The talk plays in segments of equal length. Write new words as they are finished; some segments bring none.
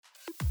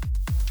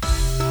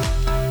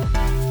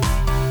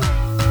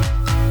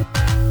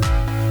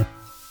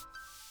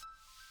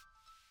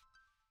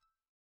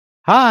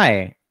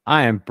Hi,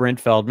 I am Brent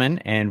Feldman,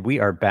 and we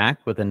are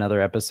back with another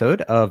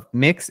episode of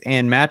Mix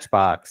and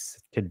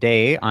Matchbox.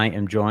 Today, I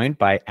am joined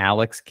by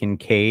Alex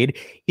Kincaid.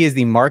 He is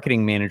the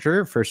marketing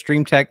manager for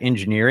StreamTech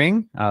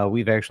Engineering.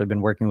 We've actually been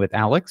working with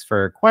Alex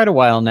for quite a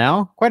while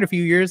now, quite a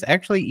few years,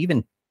 actually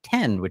even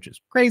 10, which is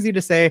crazy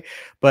to say,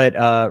 but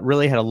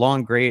really had a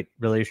long, great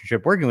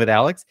relationship working with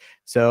Alex.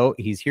 So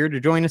he's here to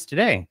join us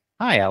today.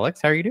 Hi,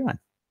 Alex. How are you doing?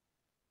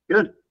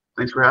 Good.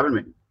 Thanks for having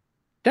me.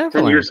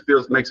 Definitely. 10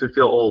 years makes me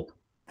feel old.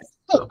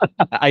 So.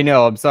 I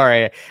know. I'm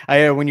sorry.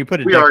 When you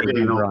put a decade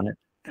number on it,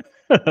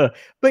 but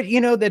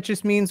that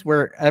just means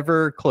we're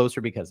ever closer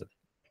because of it.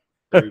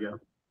 There you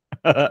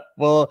go.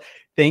 Well,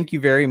 thank you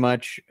very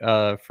much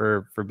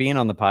for being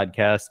on the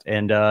podcast,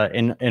 and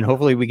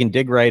hopefully we can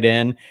dig right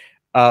in.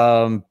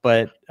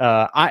 But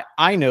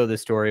I know the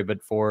story,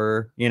 but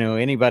for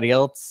anybody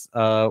else,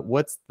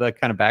 what's the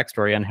kind of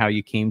backstory on how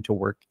you came to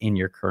work in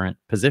your current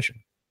position?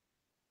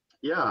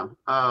 Yeah.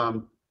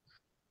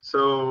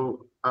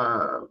 So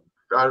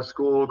out of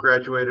school,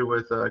 graduated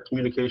with a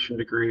communication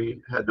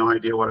degree, had no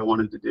idea what I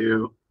wanted to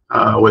do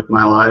with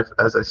my life,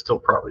 as I still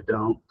probably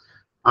don't.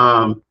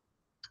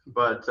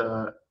 But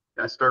I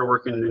started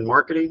working in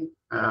marketing,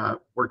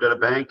 worked at a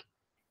bank,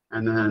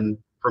 and then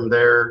from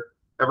there,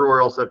 everywhere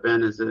else I've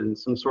been is in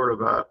some sort of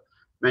a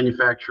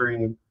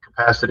manufacturing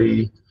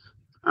capacity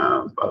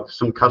of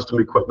some custom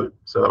equipment.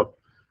 So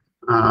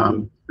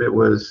it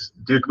was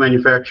Duke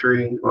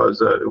Manufacturing, it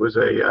was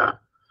a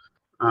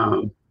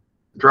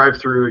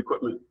drive-through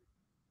equipment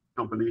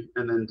company,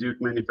 and then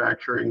Duke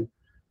Manufacturing,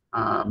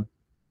 PRI,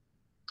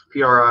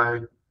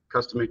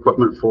 custom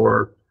equipment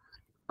for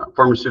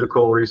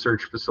pharmaceutical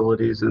research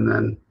facilities, and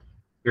then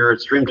here at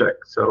StreamTech.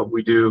 So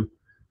we do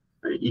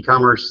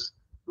e-commerce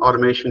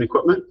automation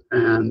equipment,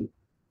 and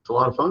it's a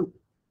lot of fun.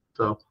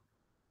 So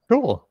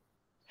cool.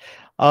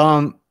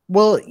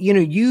 Well,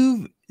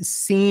 you've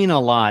seen a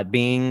lot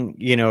being,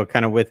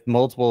 kind of with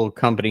multiple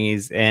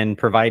companies and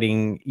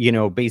providing,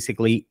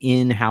 basically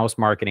in-house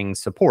marketing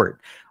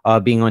support,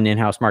 being on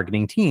in-house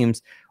marketing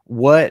teams.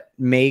 What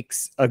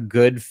makes a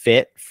good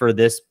fit for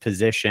this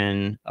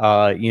position,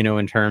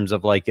 in terms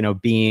of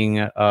being,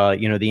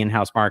 the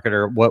in-house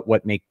marketer?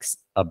 What makes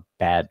a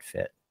bad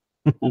fit?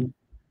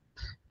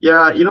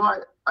 Yeah,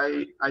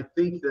 I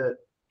think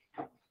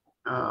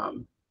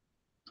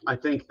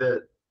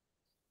that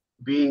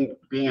being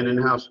an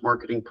in-house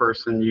marketing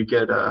person, you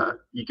get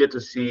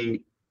to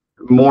see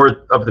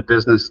more of the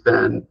business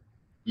than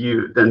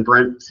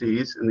Brent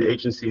sees and the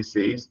agency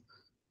sees.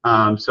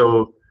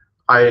 So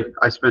I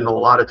spend a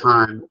lot of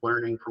time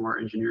learning from our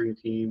engineering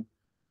team.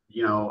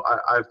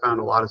 I've found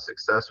a lot of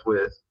success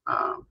with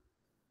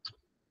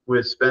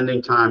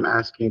spending time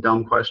asking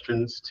dumb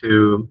questions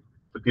to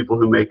the people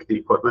who make the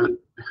equipment.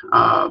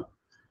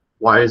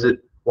 Why does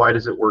it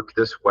work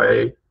this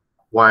way?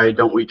 Why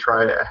don't we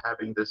try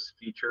having this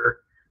feature?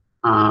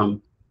 And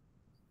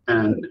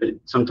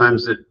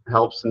sometimes it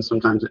helps and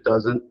sometimes it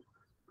doesn't.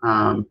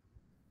 One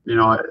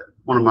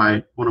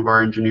of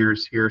our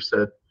engineers here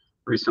said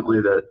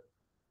recently that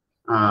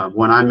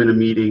when I'm in a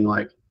meeting,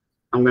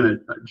 I'm going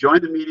to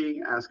join the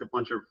meeting, ask a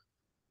bunch of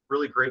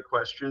really great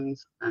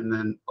questions, and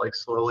then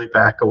slowly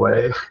back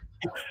away,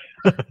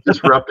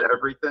 disrupt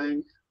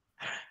everything,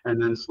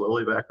 and then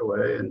slowly back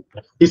away. And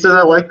he said,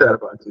 I like that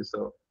about you.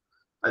 So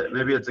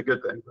maybe it's a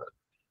good thing, but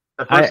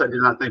at first I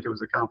did not think it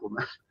was a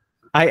compliment.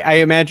 I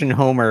imagine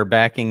Homer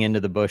backing into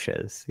the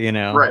bushes,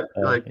 Right.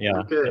 Yeah.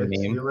 Okay,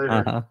 see you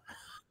later. Uh-huh.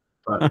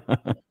 But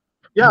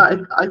yeah,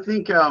 I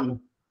think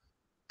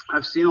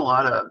I've seen a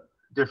lot of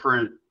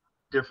different,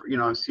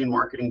 I've seen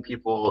marketing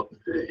people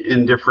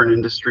in different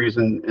industries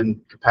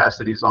and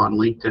capacities on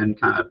LinkedIn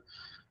kind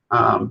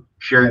of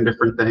sharing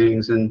different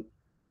things, and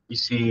you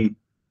see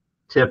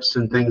tips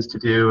and things to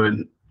do.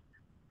 And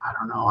I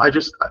don't know,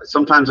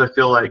 sometimes I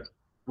feel like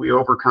we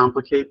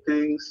overcomplicate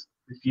things.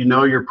 If you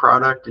know your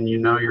product and you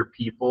know your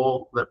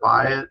people that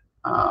buy it,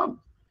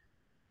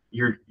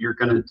 you're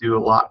going to do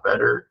a lot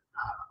better.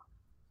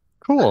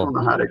 Cool. I don't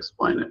know how to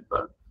explain it,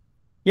 but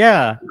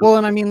yeah. Well,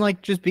 and I mean,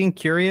 just being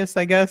curious,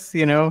 I guess,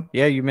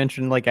 yeah, you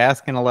mentioned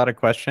asking a lot of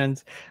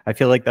questions. I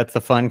feel like that's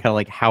the fun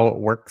kind of how it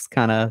works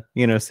kind of,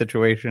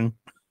 situation.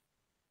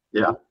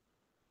 Yeah.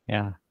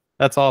 Yeah.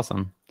 That's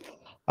awesome.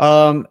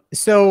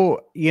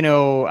 So,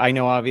 I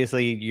know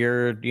obviously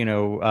you're,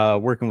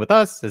 working with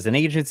us as an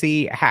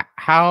agency.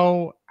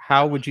 How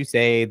would you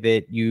say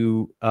that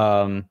you,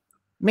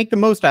 make the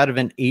most out of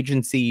an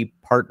agency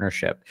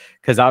partnership?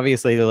 Because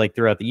obviously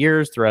throughout the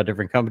years, throughout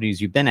different companies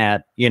you've been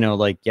at,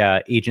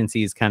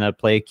 agencies kind of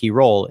play a key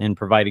role in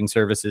providing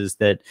services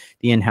that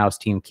the in-house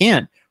team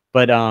can't.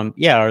 But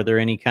yeah, are there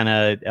any kind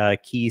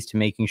of keys to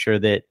making sure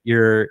that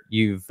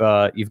you've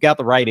got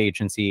the right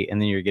agency and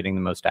then you're getting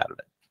the most out of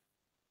it?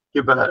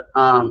 You bet.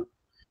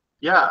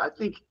 Yeah, I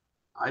think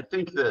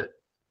that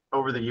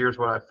over the years,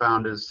 what I've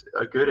found is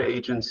a good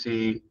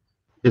agency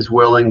is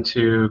willing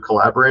to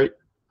collaborate.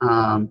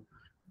 I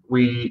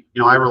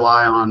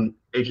rely on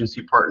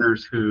agency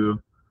partners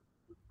who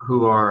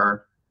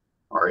are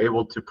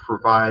able to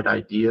provide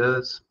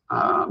ideas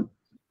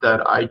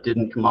that I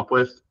didn't come up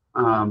with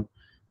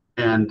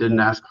and didn't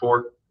ask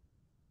for.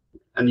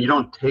 And you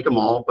don't take them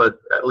all, but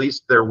at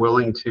least they're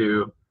willing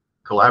to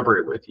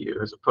collaborate with you,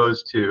 as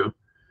opposed to, you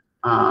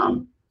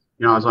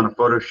know, I was on a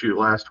photo shoot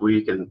last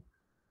week, and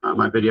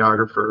my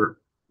videographer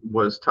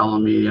was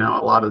telling me, you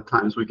know, a lot of the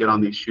times we get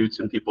on these shoots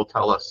and people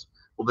tell us,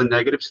 well, the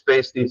negative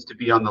space needs to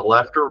be on the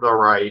left or the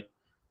right,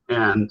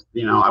 and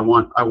you know, I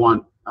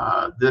want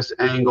this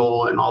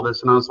angle and all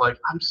this. And I was like,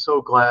 I'm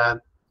so glad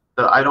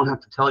that I don't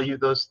have to tell you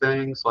those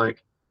things.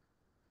 Like,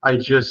 I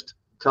just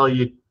tell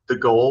you the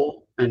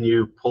goal and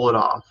you pull it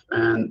off.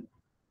 And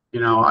you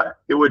know,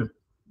 it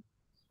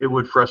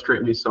would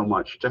frustrate me so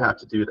much to have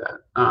to do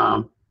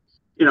that.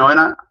 You know,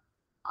 and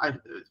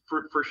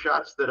for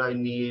shots that I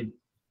need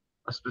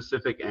a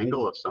specific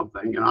angle of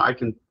something, you know, I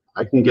can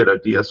get a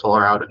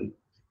DSLR out and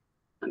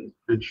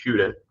shoot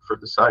it for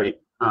the site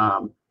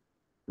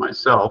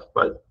myself.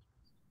 But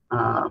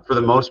for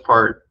the most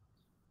part,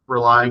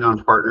 relying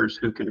on partners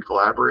who can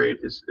collaborate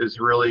is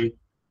really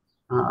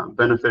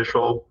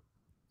beneficial.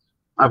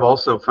 I've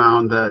also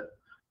found that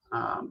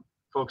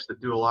folks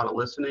that do a lot of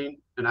listening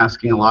and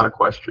asking a lot of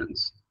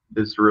questions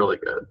is really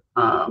good.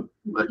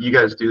 But you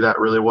guys do that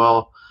really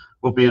well.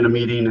 We'll be in a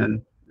meeting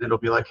and it'll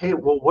be like, hey,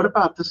 well, what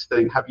about this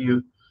thing?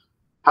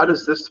 How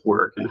does this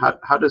work? And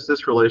how does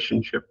this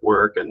relationship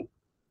work? And,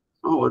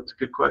 oh, that's a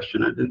good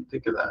question. I didn't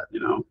think of that, you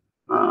know?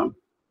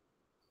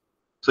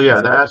 So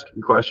yeah, the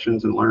asking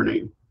questions and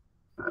learning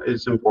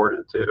is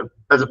important too,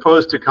 as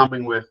opposed to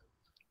coming with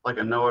like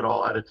a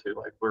know-it-all attitude,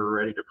 like we're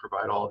ready to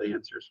provide all the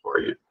answers for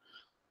you.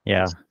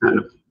 Yeah.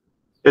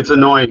 It's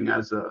annoying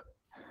as a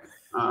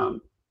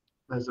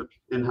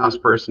in-house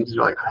person, because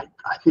you're like,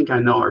 I think I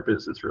know our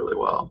business really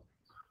well.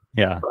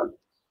 Yeah. But,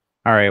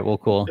 all right. Well,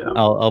 cool. Yeah.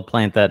 I'll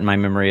plant that in my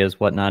memory as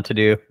what not to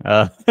do.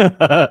 But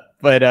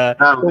I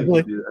don't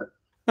think you do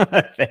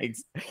that.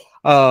 Thanks.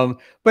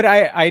 But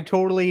I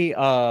totally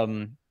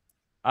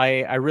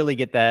I really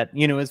get that,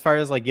 you know, as far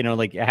as like, you know,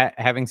 like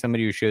having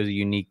somebody who shows a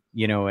unique,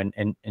 you know,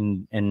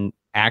 and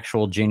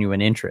actual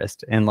genuine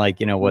interest in like,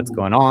 you know, what's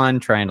going on,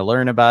 trying to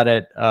learn about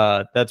it.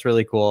 That's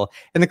really cool.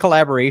 And the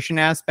collaboration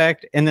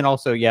aspect. And then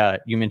also, yeah,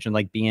 you mentioned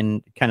like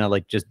being kind of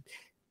like just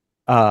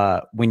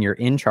when you're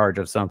in charge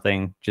of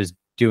something, just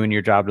doing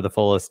your job to the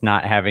fullest,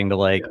 not having to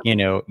like, you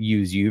know,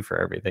 use you for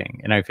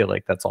everything. And I feel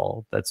like that's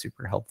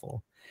super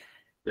helpful.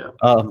 Yeah.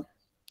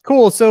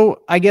 Cool.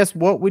 So I guess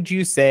what would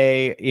you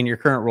say in your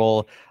current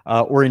role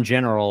or in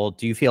general,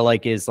 do you feel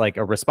like is like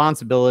a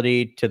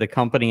responsibility to the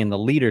company and the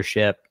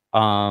leadership?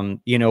 You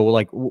know,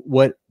 like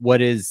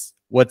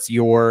what's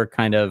your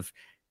kind of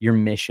your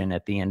mission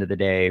at the end of the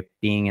day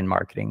being in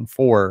marketing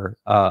for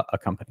a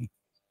company?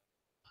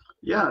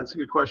 Yeah, that's a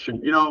good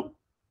question. You know,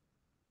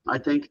 I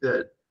think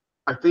to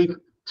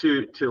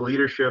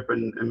leadership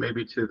and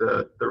maybe to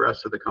the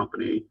rest of the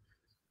company,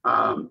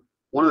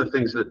 one of the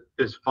things that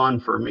is fun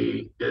for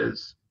me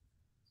is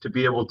to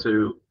be able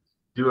to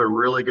do a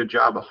really good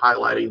job of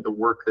highlighting the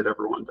work that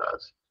everyone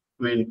does.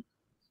 I mean,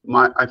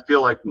 I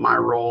feel like my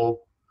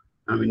role,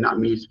 I mean, not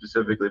me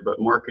specifically, but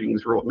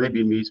marketing's role,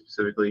 maybe me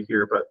specifically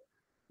here, but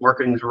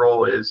marketing's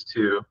role is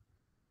to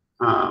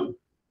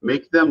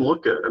make them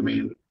look good. I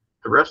mean,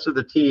 the rest of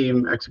the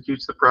team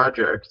executes the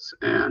projects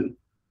and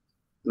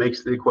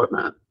makes the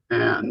equipment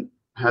and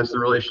has the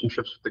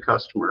relationships with the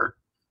customer.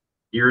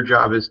 Your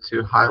job is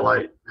to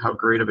highlight how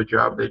great of a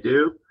job they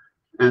do,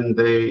 and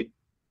they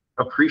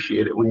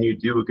appreciate it when you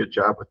do a good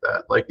job with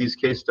that. Like these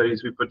case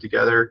studies we put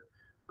together,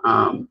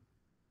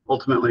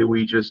 ultimately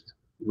we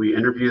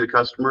interview the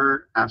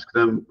customer, ask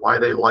them why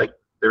they like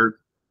doing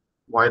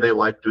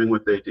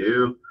what they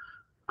do,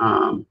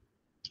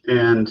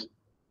 and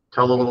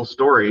tell a little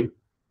story.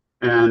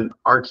 And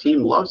our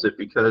team loves it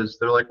because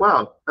they're like,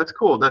 wow, that's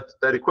cool.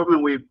 That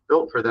equipment we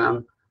built for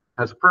them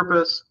has a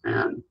purpose,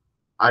 and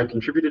I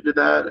contributed to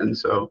that. And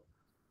so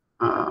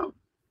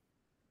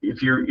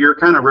if you're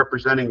kind of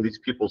representing these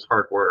people's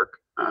hard work,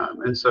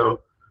 and so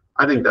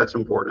I think that's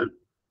important.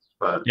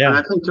 But yeah, and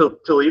I think to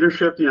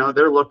leadership, you know,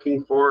 they're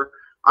looking for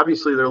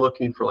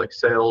like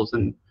sales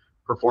and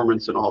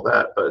performance and all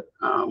that. But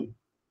I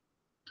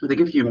think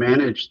if you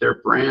manage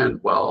their brand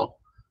well,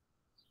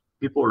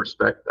 people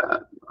respect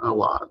that a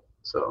lot.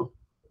 So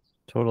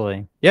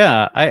totally.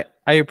 Yeah,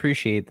 I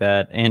appreciate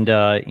that. And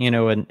you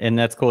know, and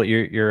that's cool.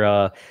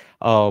 You're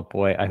oh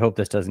boy, I hope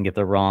this doesn't get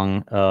the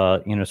wrong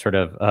you know, sort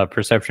of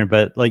perception,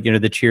 but like, you know,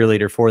 the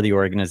cheerleader for the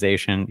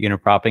organization, you know,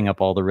 propping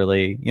up all the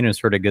really, you know,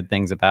 sort of good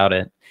things about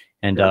it.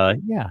 And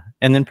yeah,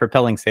 and then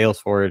propelling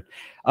sales forward.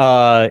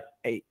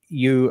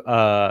 You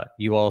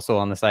also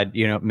on the side,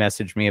 you know,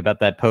 messaged me about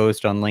that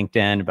post on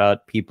LinkedIn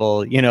about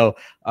people, you know,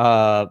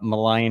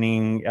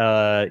 maligning,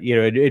 you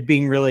know, it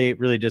being really,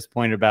 really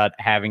disappointed about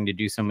having to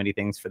do so many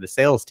things for the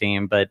sales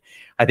team. But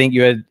I think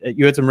you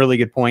had some really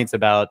good points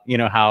about, you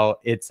know, how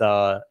it's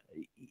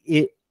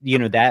you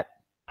know, that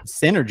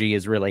synergy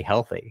is really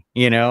healthy,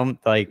 you know,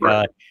 like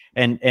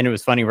and it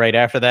was funny, right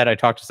after that I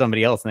talked to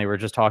somebody else and they were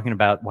just talking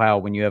about, wow,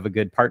 when you have a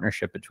good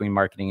partnership between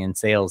marketing and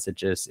sales,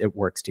 it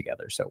works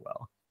together so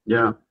well.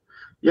 Yeah.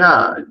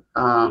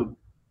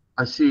 I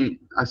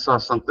I saw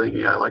something,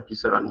 yeah, like you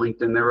said on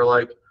LinkedIn. They were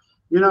like,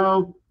 you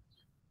know,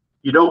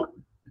 you don't.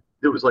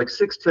 It was like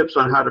 6 tips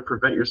on how to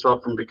prevent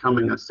yourself from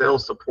becoming a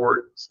sales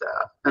support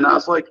staff. And I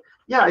was like,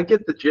 yeah, I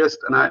get the gist,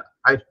 and I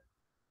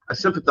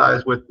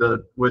sympathize with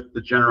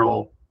the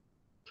general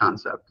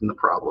concept and the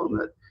problem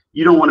that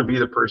you don't want to be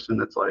the person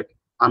that's like,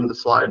 I'm the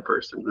slide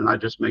person and I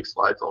just make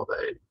slides all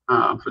day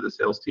for the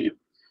sales team.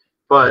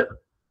 But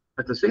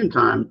at the same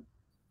time,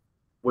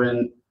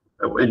 when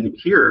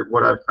here,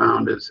 what I've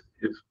found is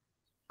if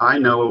I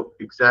know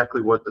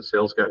exactly what the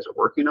sales guys are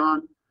working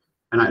on,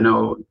 and I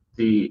know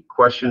the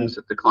questions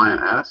that the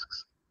client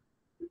asks,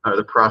 or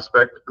the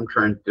prospect, I'm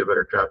trying to do a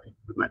better job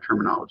with my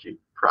terminology.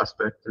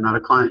 Prospect, they're not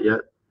a client yet.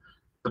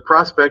 The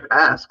prospect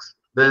asks,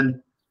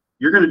 then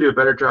you're going to do a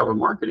better job of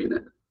marketing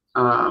it.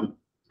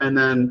 And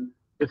then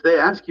if they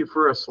ask you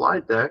for a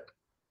slide deck,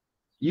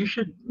 you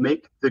should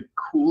make the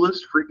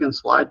coolest freaking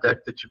slide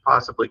deck that you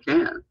possibly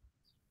can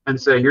and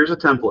say, here's a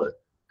template.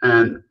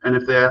 And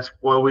if they ask,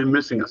 well, we're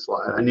missing a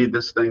slide, I need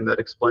this thing that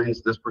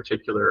explains this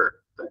particular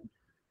thing.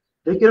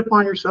 Take it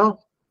upon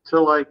yourself to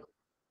like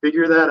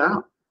figure that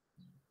out.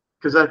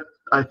 Because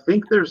I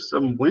think there's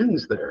some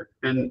wins there.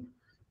 And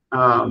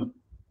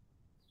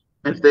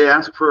if they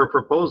ask for a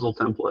proposal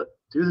template,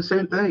 do the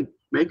same thing.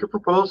 Make a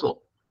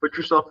proposal. Put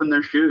yourself in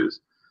their shoes.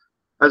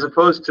 As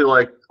opposed to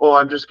like, oh,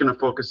 I'm just going to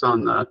focus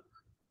on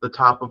the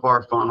top of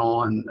our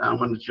funnel and I'm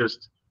going to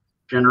just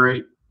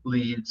generate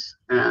leads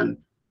and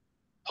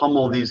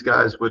pummel these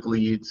guys with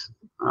leads.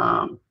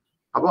 How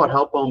about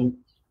help them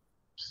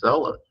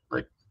sell it?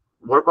 Like,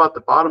 what about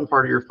the bottom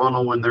part of your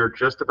funnel when they're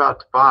just about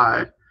to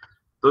buy?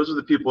 Those are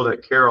the people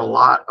that care a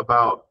lot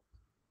about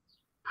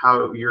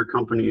how your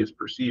company is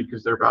perceived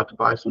because they're about to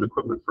buy some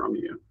equipment from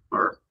you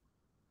or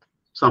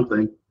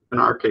something, in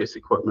our case,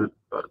 equipment.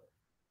 But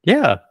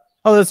yeah.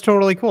 Oh, that's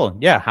totally cool.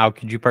 Yeah. How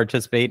could you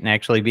participate in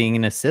actually being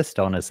an assist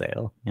on a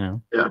sale? You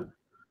know? Yeah.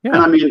 Yeah.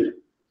 And I mean,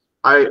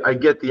 I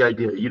get the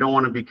idea. You don't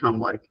want to become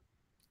like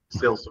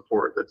sales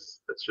support. That's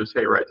just,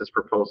 hey, write this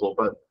proposal.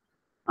 But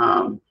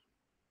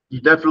you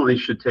definitely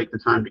should take the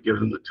time to give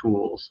them the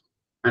tools.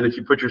 And if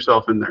you put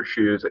yourself in their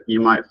shoes, you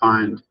might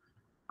find,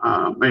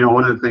 you know,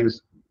 one of the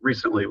things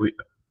recently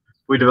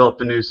we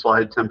developed a new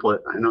slide template.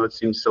 I know it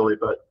seems silly,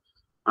 but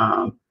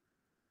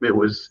it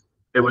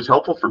was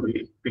helpful for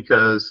me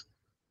because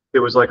it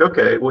was like,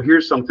 okay, well,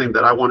 here's something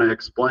that I want to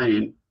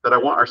explain, that I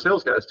want our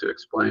sales guys to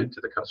explain to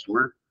the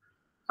customer.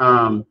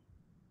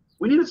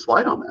 We need a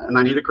slide on that, and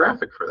I need a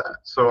graphic for that.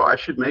 So I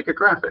should make a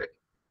graphic.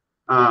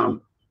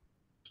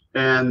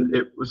 And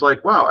it was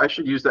like, wow, I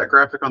should use that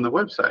graphic on the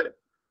website.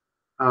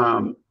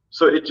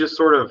 So it just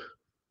sort of,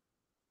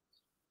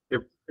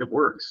 it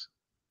works.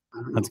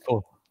 That's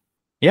cool.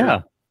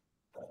 Yeah.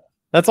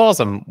 That's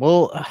awesome.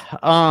 Well,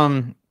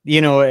 you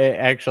know,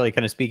 actually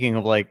kind of speaking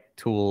of like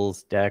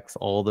tools, decks,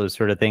 all those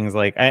sort of things,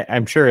 like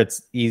I'm sure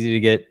it's easy to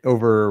get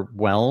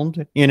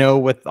overwhelmed, you know,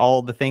 with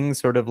all the things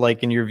sort of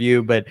like in your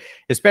view, but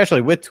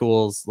especially with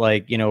tools,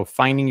 like, you know,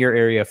 finding your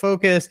area of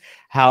focus,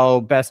 how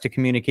best to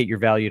communicate your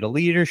value to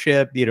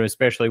leadership, you know,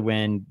 especially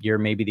when you're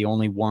maybe the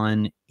only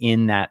one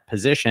in that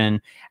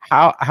position,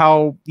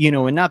 how, you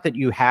know, and not that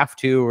you have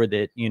to, or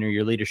that, you know,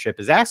 your leadership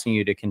is asking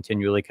you to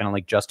continually kind of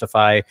like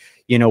justify,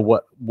 you know,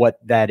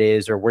 what that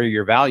is or where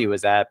your value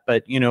is at.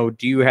 But, you know,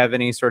 do you have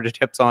any sort of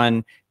tips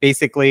on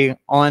basically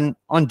on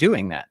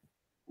doing that?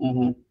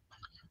 Mm-hmm.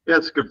 Yeah,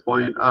 that's a good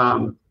point.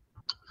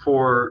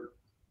 For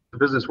the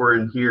business we're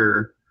in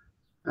here,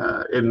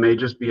 it may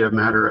just be a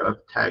matter of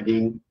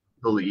tagging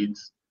the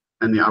leads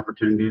and the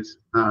opportunities.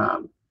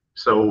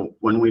 So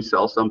when we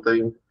sell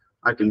something,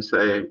 I can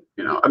say,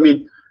 you know, I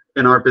mean,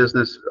 in our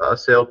business, a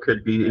sale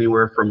could be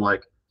anywhere from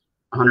like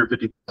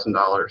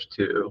 $150,000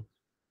 to,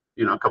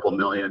 you know, a couple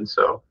million.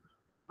 So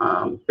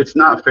it's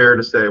not fair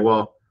to say,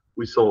 well,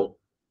 we sold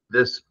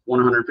this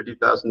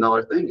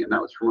 $150,000 thing and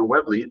that was from a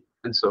web lead.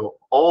 And so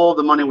all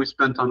the money we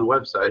spent on the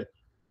website,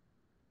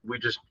 we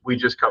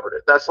just covered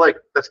it. That's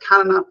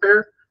kind of not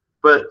fair.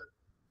 But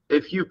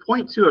if you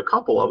point to a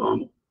couple of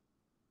them,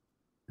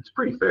 it's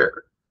pretty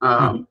fair.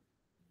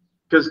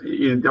 Because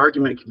you know, the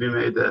argument can be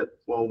made that,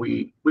 well,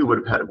 we would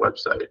have had a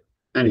website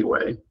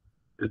anyway,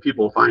 and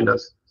people find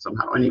us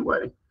somehow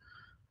anyway.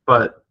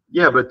 But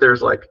yeah, but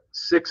there's like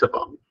 6 of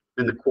them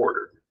in the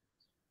quarter.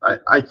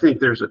 I think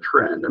there's a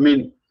trend. I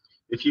mean,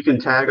 if you can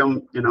tag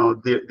them, you know,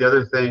 the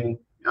other thing,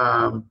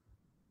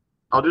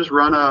 I'll just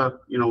run a,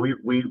 you know,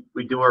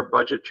 we do our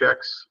budget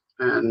checks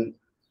and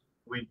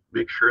we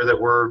make sure that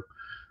we're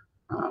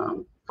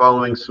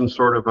following some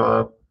sort of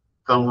a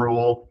thumb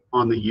rule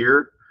on the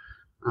year.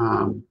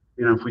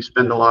 You know, if we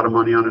spend a lot of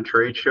money on a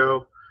trade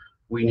show,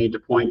 we need to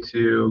point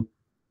to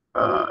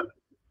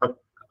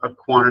a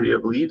quantity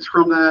of leads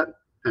from that,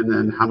 and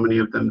then how many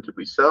of them did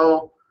we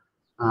sell?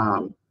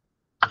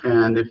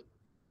 And if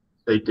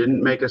they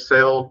didn't make a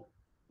sale,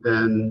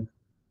 then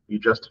you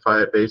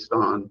justify it based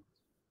on,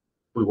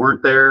 we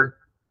weren't there.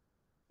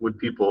 Would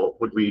people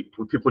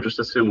just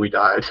assume we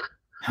died?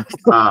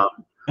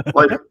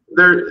 Like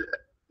there,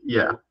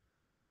 yeah.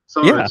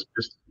 Some of it's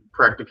just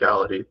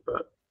practicality,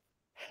 but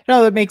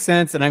No, that makes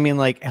sense. And I mean,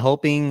 like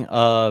helping,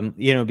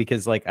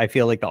 because like I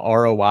feel like the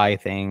ROI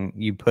thing,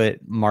 you put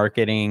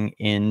marketing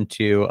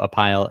into a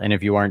pile, and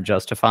if you aren't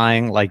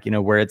justifying like,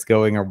 where it's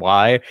going or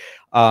why,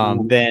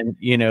 Mhm. then,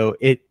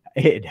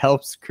 it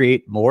helps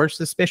create more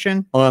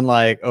suspicion on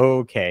like,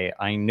 okay,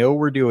 I know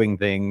we're doing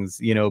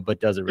things,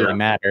 but does it really Yeah,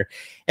 matter?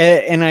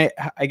 And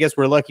I guess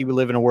we're lucky we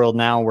live in a world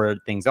now where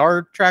things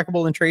are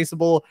trackable and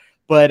traceable.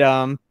 But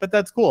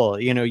that's cool.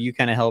 You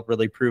kind of help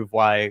really prove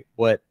why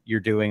what you're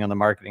doing on the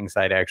marketing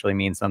side actually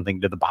means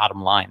something to the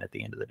bottom line at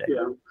the end of the day.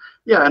 yeah,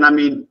 yeah. And I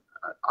mean,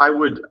 I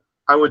would,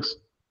 I would,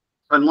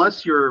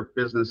 unless your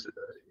business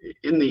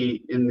in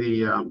the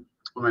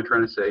what am I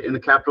trying to say? In the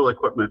capital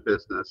equipment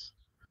business,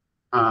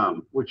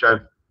 which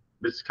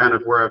it's kind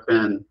of where I've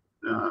been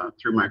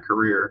through my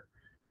career.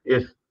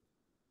 If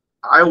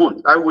I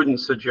wouldn't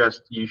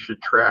suggest you should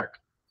track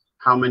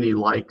how many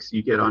likes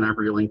you get on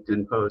every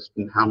LinkedIn post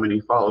and how many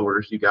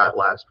followers you got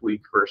last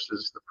week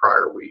versus the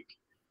prior week.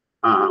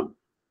 Um,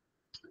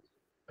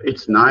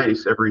 it's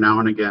nice every now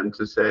and again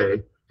to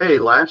say, hey,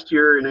 last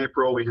year in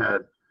April we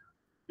had,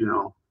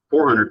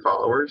 400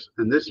 followers,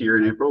 and this year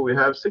in April we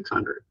have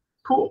 600.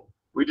 Cool.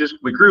 We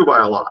grew by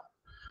a lot.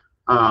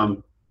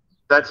 Um,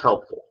 that's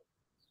helpful.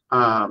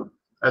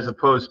 As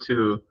opposed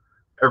to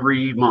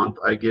every month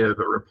I give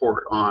a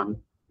report on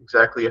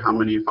exactly how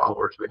many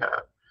followers we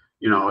have.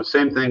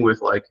 Same thing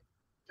with like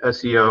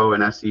SEO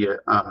and SEO,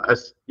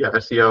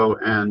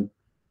 SEO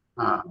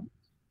um,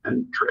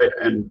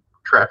 and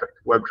traffic,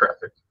 web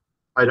traffic.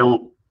 I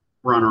don't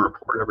run a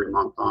report every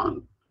month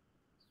on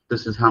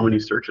this is how many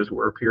searches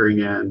we're appearing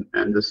in,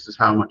 and this is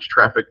how much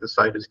traffic the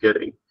site is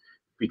getting,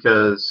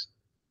 because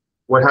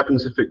what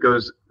happens if it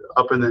goes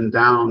up and then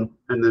down,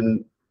 and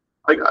then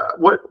like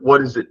what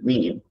does it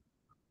mean?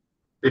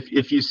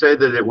 If you say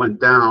that it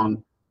went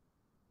down,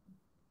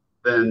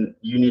 then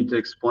you need to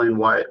explain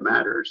why it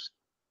matters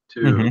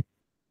Hmm. to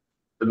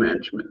the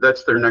management.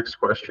 That's their next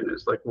question,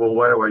 is like, well,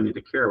 why do I need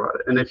to care about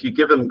it? And if you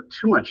give them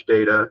too much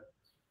data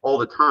all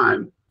the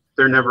time,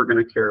 they're never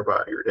going to care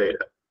about your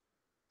data.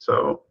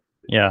 So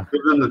Yeah.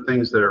 give them the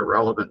things that are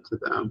relevant to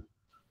them.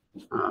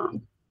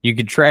 Um, You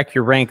could track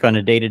your rank on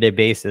a day-to-day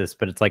basis,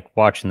 but it's like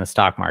watching the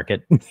stock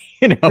market,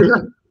 you know?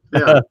 yeah,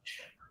 yeah,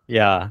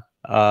 Yeah.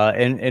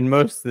 And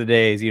most of the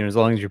days, as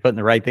long as you're putting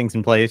the right things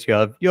in place,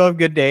 you'll have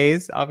good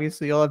days.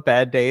 Obviously, you'll have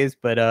bad days,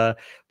 but yeah,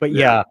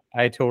 yeah,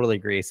 I totally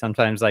agree.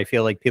 Sometimes I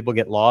feel like people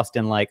get lost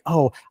in like,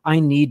 oh, I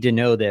need to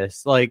know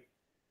this. Like,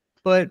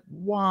 but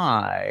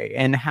why?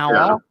 And how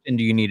yeah, often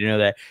do you need to know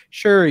that?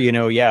 Sure,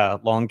 yeah,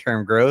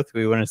 long-term growth.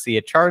 We want to see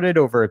it charted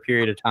over a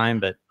period of time,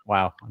 but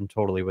wow, I'm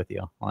totally with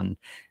you on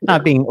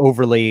not yeah. being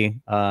overly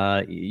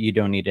you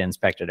don't need to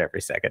inspect it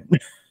every second.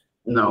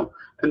 No.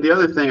 And the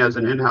other thing as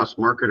an in-house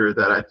marketer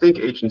that I think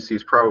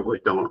agencies probably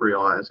don't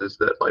realize is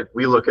that like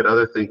we look at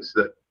other things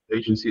that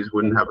agencies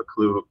wouldn't have a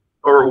clue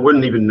or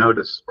wouldn't even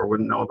notice or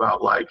wouldn't know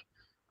about. Like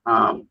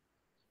um,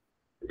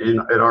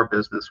 at our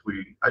business,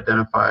 we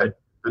identified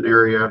an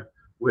area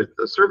with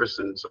the service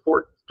and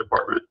support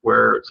department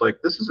where it's like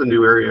this is a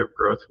new area of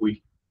growth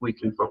we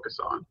can focus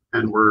on,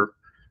 and we're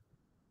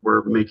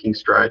making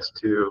strides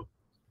to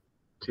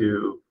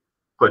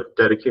put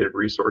dedicated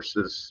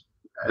resources,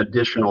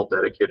 additional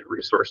dedicated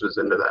resources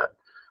into that.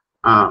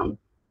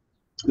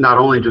 Not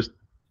only just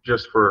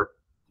for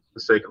the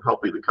sake of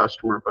helping the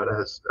customer, but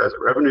as a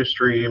revenue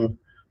stream.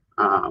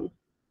 Um,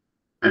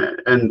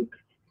 and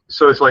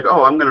so it's like,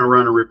 oh, I'm going to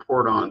run a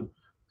report on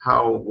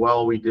how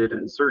well we did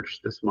in search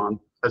this month.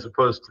 As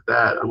opposed to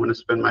that, I'm going to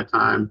spend my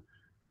time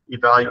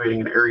evaluating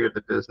an area of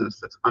the business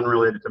that's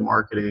unrelated to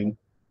marketing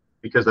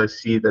because I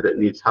see that it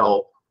needs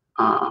help.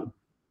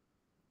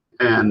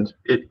 And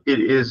it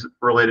is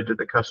related to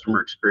the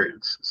customer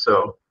experience.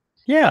 So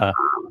Yeah.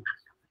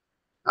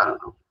 I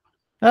don't know.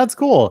 That's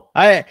cool.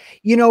 And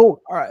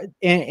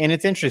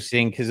it's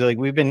interesting because like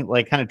we've been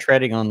like kind of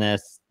treading on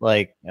this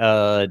like in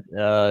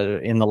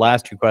the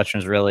last two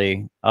questions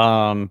really,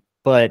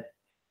 but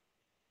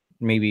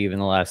maybe even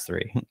the last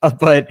three.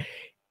 But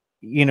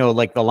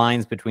like the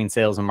lines between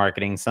sales and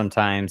marketing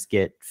sometimes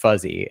get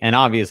fuzzy, and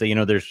obviously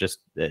there's just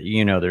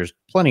there's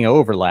plenty of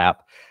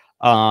overlap.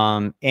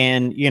 And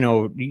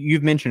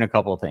you've mentioned a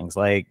couple of things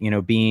like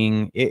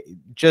being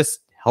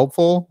just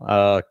helpful,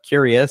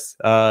 curious,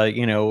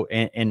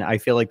 and I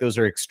feel like those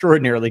are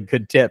extraordinarily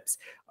good tips,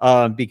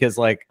 because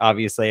like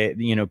obviously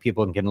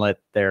people can let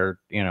their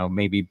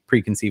maybe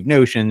preconceived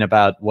notion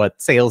about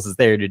what sales is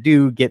there to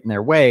do get in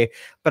their way.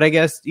 But I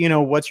guess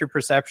what's your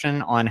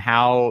perception on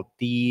how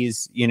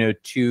these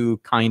two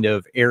kind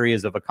of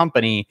areas of a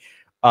company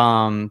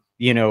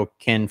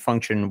can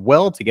function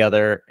well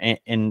together,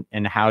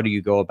 and how do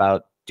you go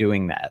about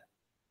doing that?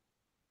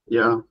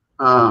 Yeah.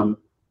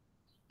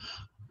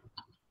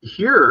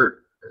 Here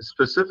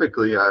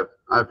specifically,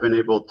 I've been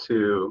able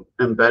to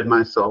embed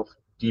myself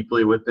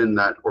deeply within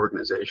that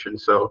organization.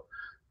 So,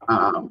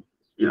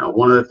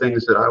 one of the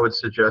things that I would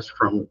suggest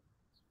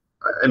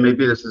and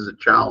maybe this is a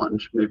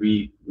challenge,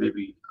 maybe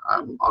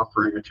I'm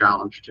offering a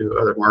challenge to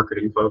other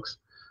marketing folks.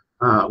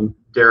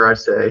 Dare I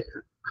say,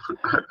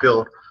 I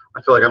feel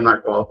I feel like I'm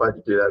not qualified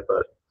to do that,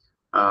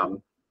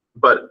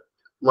 but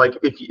like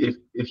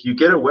if you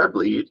get a web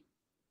lead,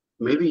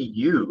 maybe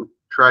you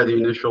try the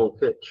initial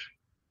pitch.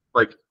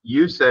 Like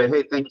you say,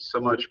 hey, thank you so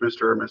much,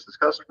 Mr. or Mrs.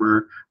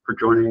 Customer, for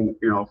joining,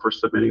 for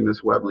submitting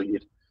this web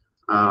lead,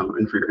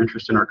 and for your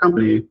interest in our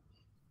company.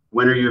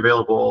 When are you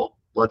available?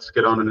 Let's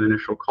get on an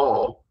initial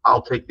call.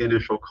 I'll take the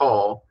initial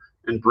call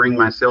and bring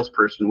my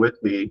salesperson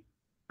with me,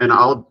 and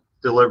I'll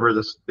deliver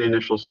the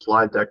initial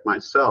slide deck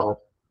myself.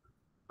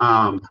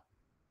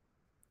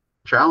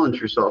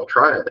 Challenge yourself,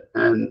 try it.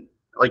 And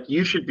like,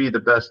 you should be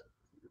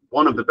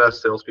one of the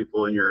best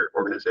salespeople in your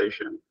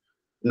organization,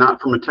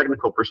 not from a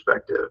technical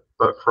perspective,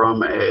 but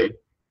from a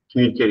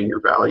communicating your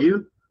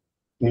value,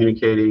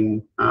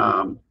 communicating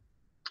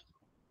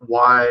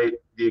why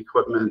the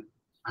equipment,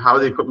 how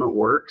the equipment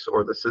works,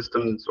 or the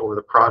systems, or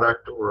the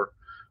product, or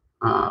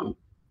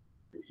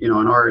in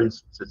our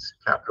instance, it's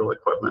capital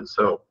equipment,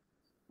 so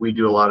we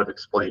do a lot of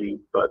explaining.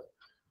 But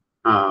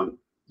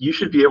you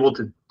should be able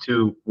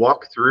to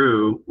walk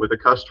through with a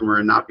customer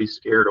and not be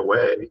scared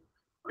away.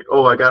 Like,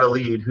 oh, I got a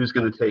lead, who's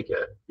going to take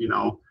it?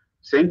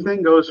 Same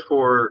thing goes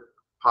for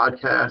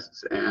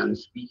podcasts and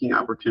speaking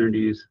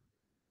opportunities.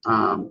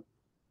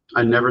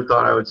 I never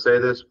thought I would say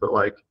this, but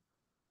like,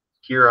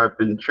 here I've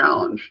been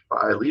challenged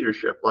by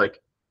leadership.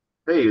 Like,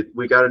 hey,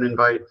 we got an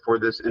invite for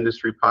this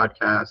industry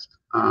podcast.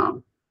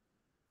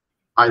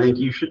 I think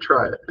you should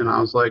try it. And I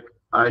was like,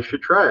 I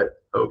should try it.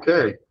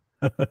 Okay.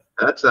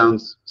 That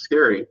sounds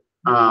scary.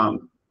 I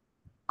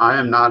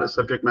am not a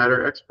subject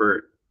matter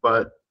expert,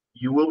 but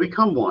you will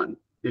become one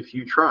if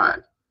you try.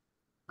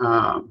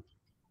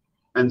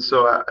 And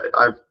so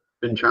I've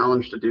been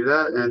challenged to do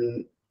that,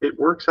 and it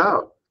works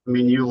out. I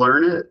mean, you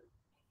learn it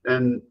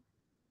and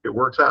it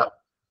works out.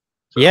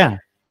 So. Yeah.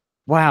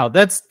 Wow.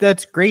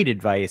 That's great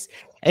advice.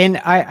 And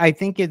I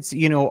think it's,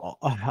 you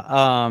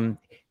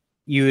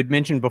had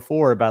mentioned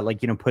before about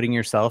like, putting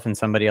yourself in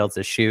somebody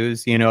else's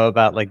shoes,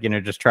 about like,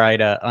 just try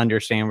to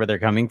understand where they're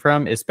coming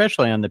from,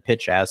 especially on the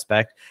pitch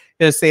aspect.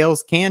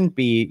 Sales can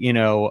be,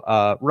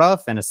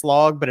 rough and a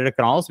slog, but it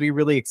can also be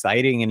really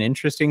exciting and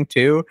interesting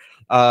too.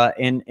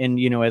 And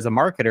as a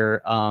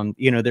marketer,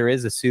 there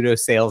is a pseudo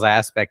sales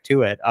aspect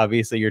to it.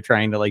 Obviously, you're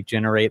trying to like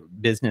generate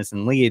business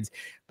and leads,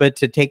 but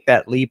to take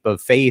that leap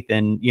of faith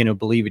and,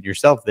 believe in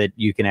yourself that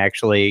you can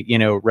actually,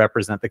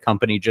 represent the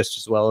company just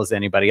as well as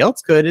anybody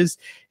else could is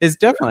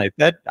definitely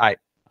that. I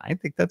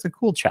think that's a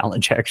cool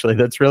challenge. Actually,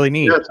 that's really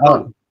neat. Yeah, it's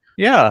fun.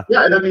 Yeah.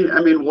 And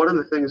I mean, one of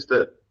the things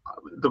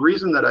the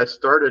reason that I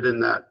started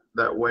in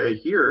that way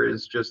here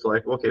is just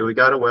like, okay, we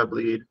got a web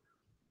lead.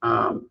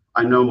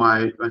 I know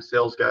my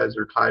sales guys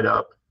are tied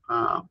up.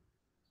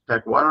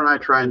 Heck, why don't I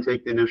try and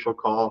take the initial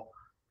call,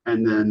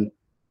 and then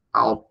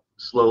I'll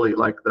slowly,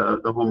 like the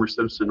Homer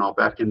Simpson, I'll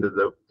back into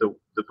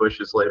the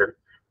bushes later,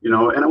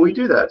 and we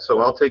do that.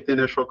 So I'll take the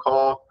initial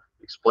call,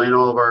 explain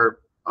all of our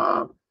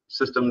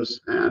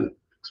systems, and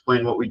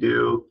explain what we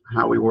do,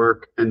 how we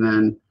work, and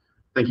then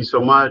thank you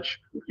so much.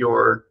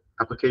 Your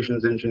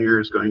applications engineer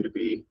is going to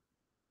be,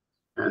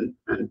 and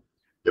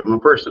give them a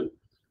person.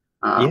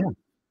 Yeah.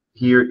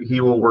 He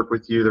will work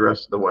with you the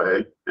rest of the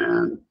way,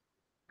 and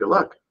good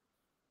luck.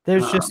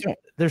 There's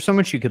so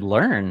much you could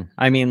learn.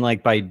 I mean,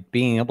 like by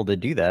being able to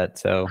do that.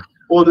 So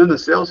well, then the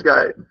sales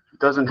guy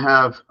doesn't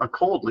have a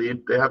cold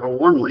lead; they have a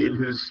warm lead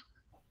who's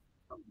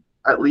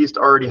at least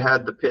already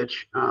had the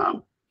pitch.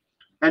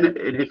 And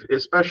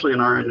especially in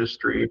our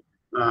industry,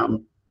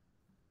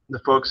 the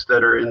folks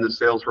that are in the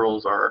sales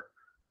roles are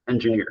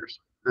engineers,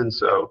 and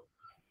so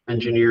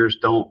engineers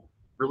don't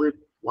really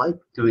like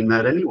doing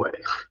that anyway.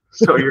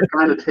 So you're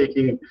kind of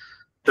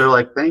they're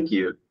like,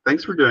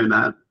 thanks for doing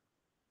that.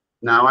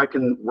 Now I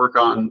can work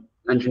on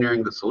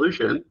engineering the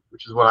solution,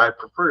 which is what I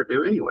prefer to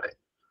do anyway.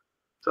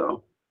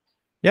 So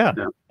yeah.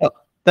 Oh,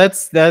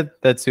 that's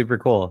super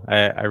cool.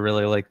 I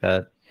really like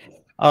that.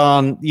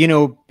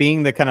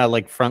 Being the kind of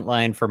like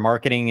frontline for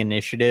marketing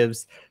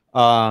initiatives,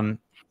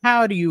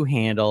 how do you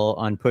handle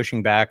on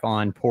pushing back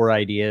on poor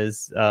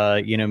ideas,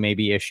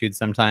 maybe issued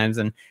sometimes?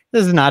 And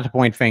this is not to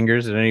point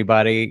fingers at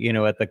anybody,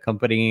 at the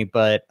company,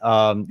 but,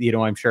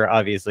 I'm sure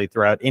obviously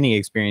throughout any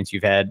experience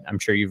you've had, I'm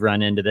sure you've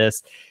run into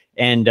this.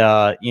 And,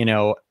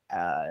 I'll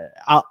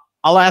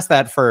ask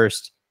that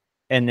first,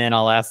 and then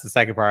I'll ask the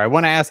second part. I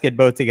want to ask it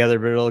both together,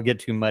 but it'll get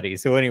too muddy.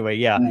 So anyway,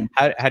 yeah.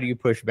 How do you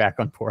push back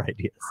on poor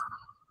ideas?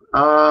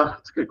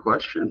 That's a good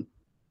question.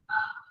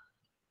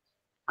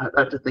 I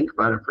have to think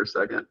about it for a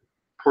second.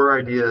 Poor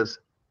ideas.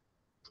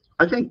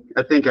 I think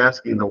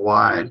asking the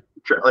why,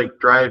 like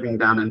driving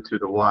down into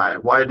the why.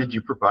 Why did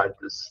you provide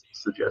this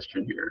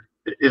suggestion here?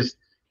 There's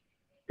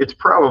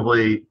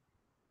probably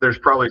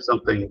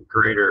something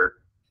greater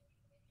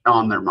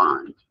on their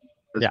mind,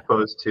 as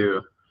opposed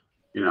to,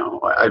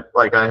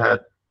 I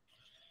had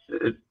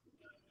it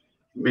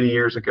many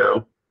years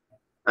ago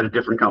at a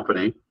different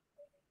company.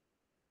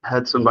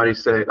 Had somebody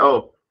say,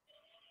 "Oh,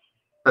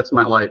 that's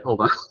my light.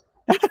 Hold on,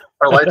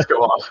 our lights go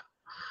off."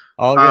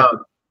 All good.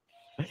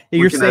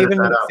 You're saving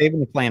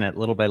the planet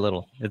little by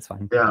little. It's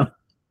fine. Yeah.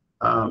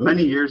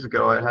 Many years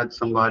ago, I had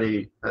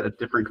somebody at a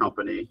different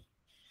company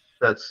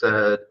that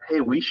said, hey,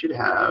 we should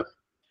have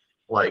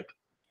like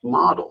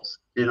models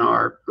in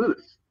our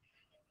booth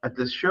at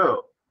this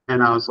show.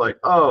 And I was like,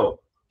 oh,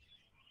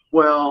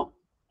 well,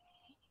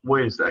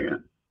 wait a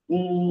second.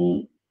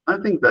 I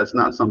think that's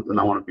not something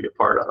I want to be a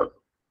part of.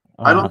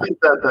 I don't think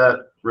that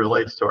that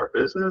relates to our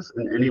business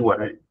in any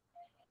way.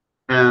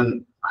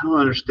 And I don't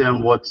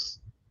understand what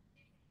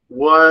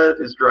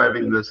is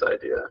driving this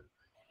idea.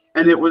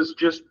 And it was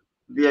just,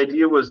 the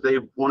idea was they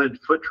wanted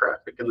foot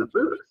traffic in the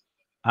booth.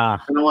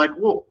 And I'm like,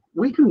 well,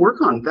 we can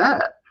work on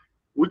that.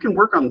 We can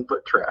work on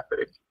foot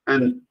traffic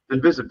and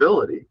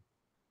visibility.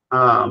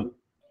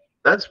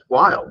 That's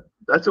wild.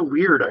 That's a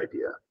weird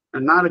idea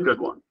and not a good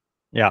one.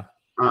 Yeah.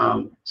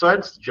 So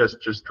I'd suggest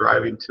just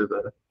driving to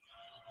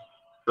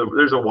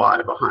there's a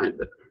why behind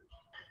it.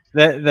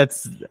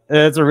 That's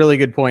a really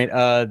good point.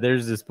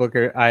 There's this book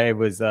I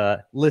was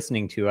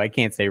listening to. I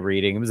can't say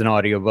reading. It was an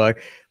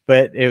audiobook,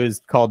 but it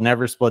was called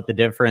Never Split the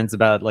Difference,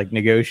 about like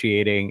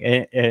negotiating.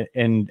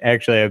 And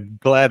actually, I'm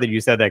glad that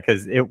you said that,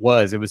 because it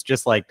was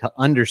just like, to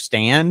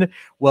understand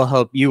will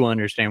help you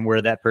understand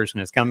where that person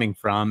is coming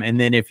from. And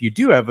then if you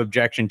do have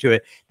objection to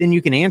it, then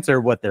you can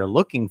answer what they're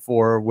looking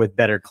for with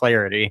better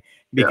clarity.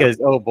 Because,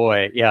 oh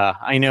boy, yeah,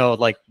 I know,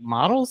 like,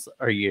 models,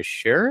 are you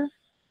sure?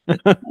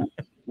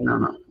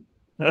 No.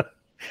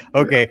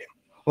 Okay.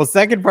 Well,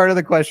 second part of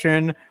the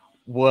question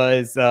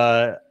was,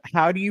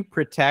 how do you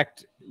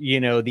protect,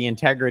 the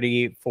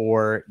integrity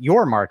for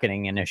your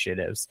marketing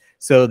initiatives,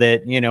 so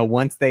that,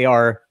 once they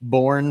are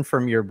born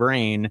from your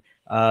brain,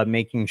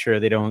 making sure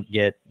they don't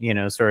get,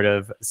 sort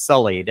of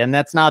sullied. And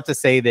that's not to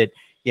say that,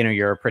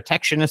 you're a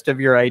protectionist of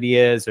your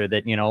ideas, or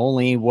that,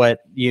 only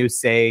what you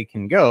say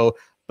can go.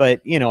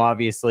 But,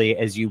 obviously,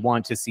 as you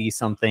want to see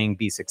something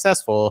be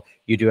successful,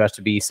 you do have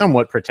to be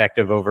somewhat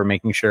protective over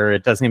making sure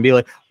it doesn't be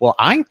like, well,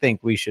 I think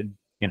we should,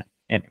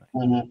 anyway.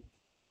 Mm-hmm.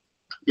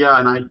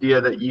 Yeah, an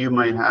idea that you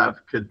might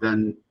have could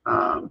then,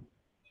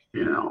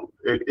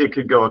 it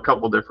could go a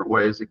couple different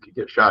ways. It could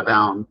get shot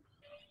down,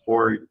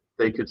 or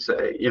they could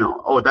say,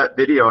 oh, that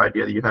video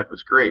idea that you had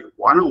was great.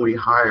 Why don't we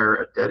hire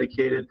a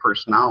dedicated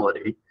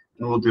personality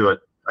and we'll do a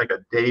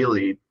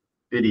daily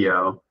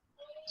video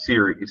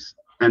series?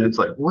 And it's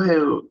like,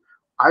 whoa,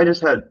 I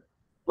just had,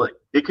 like,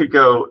 it could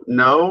go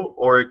no,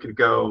 or it could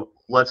go,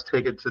 let's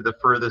take it to the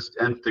furthest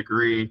nth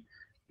degree. And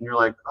you're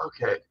like,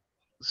 okay,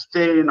 let's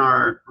stay in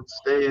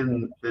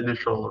the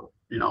initial,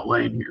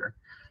 lane here.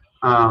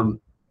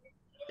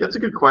 That's a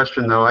good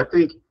question, though. I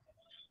think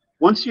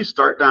once you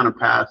start down a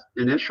path,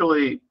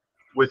 initially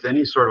with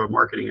any sort of a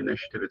marketing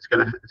initiative, it's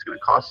gonna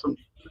cost some.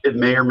 It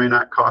may or may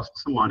not cost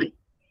some money.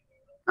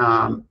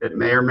 It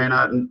may or may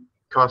not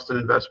cost an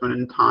investment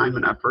in time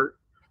and effort.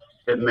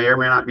 It may or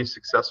may not be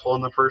successful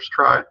in the first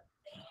try.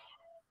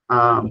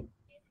 But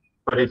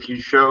if you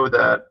show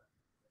that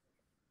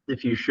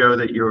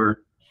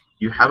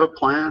you have a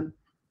plan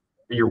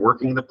and you're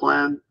working the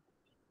plan,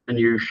 and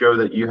you show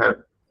that you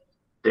have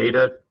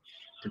data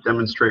to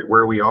demonstrate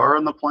where we are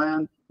on the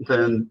plan,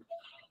 then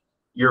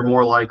you're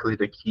more likely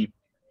to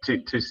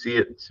see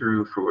it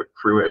through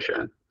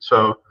fruition.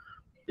 So,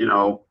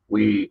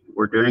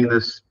 we're doing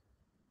this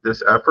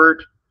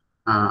effort.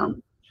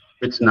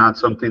 It's not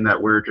something that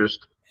we're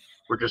just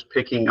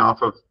picking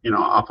off of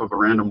a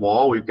random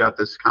wall. We've got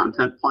this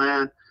content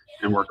plan,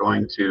 and we're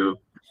going to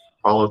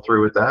follow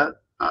through with that.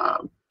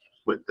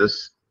 With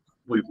this,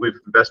 we've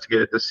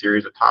investigated this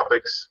series of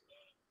topics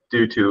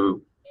due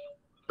to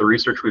the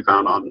research we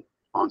found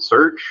on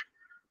search.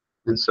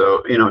 And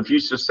so, if you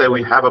just say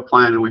we have a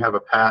plan and we have a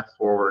path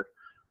forward,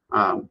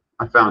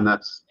 I found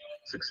that's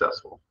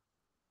successful.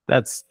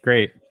 That's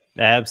great.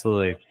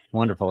 Absolutely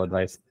wonderful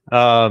advice.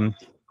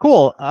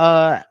 Cool.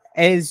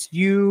 As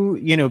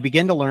you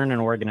begin to learn an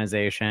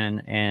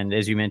organization, and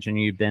as you mentioned,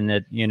 you've been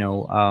at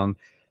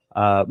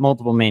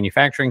multiple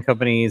manufacturing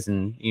companies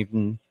and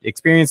even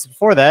experience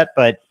before that.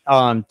 But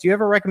do you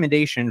have a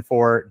recommendation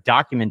for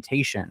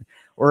documentation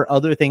or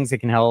other things that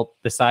can help,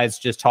 besides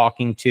just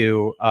talking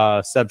to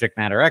subject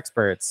matter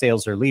experts,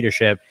 sales or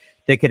leadership,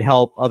 that could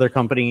help other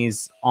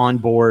companies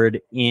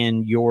onboard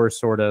in your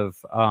sort of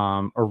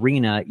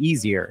arena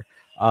easier?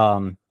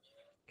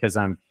 Because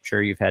I'm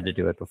sure you've had to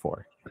do it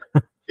before.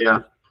 Yeah.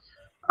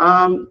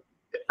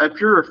 If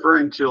you're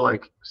referring to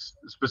like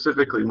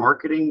specifically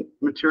marketing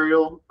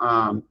material,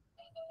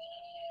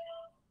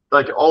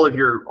 like all of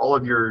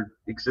your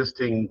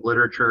existing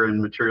literature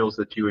and materials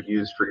that you would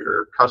use for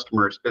your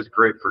customers is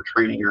great for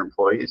training your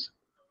employees.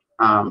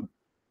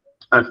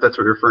 If that's what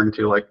you're referring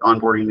to, like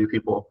onboarding new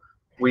people,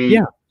 I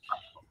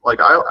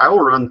will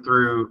run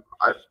through.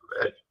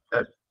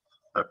 At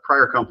a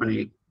prior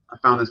company, I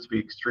found this to be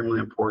extremely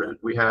important.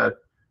 We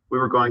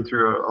were going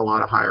through a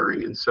lot of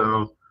hiring, and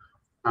so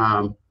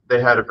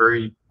they had a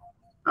very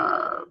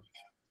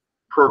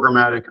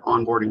programmatic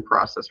onboarding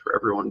process for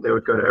everyone. They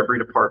would go to every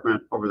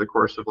department over the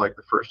course of like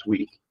the first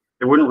week.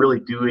 They wouldn't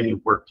really do any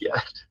work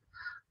yet.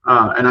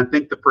 And I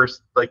think to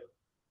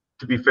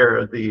be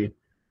fair, the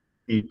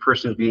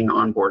person being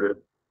onboarded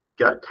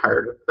got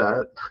tired of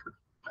that.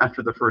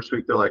 After the first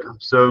week, they're like, I'm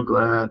so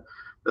glad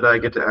that I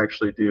get to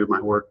actually do my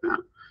work now.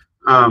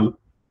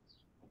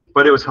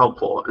 but it was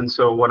helpful. And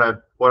so what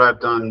I've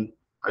done,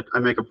 I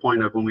make a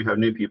point of when we have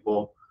new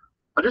people,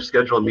 I just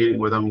schedule a meeting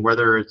with them,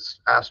 whether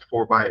it's asked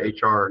for by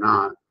HR or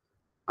not.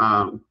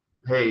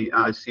 Hey,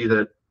 I see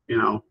that, you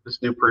know,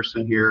 this new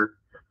person here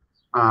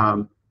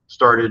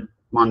started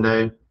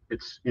Monday.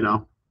 It's, you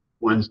know,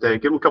 Wednesday.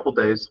 Give them a couple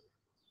days.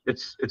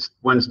 It's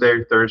Wednesday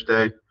or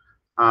Thursday.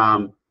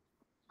 I'm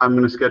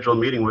going to schedule a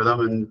meeting with them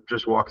and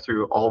just walk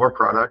through all of our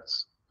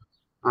products,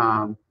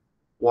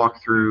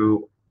 walk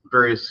through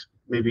various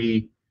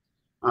maybe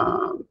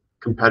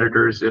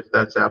competitors if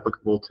that's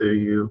applicable to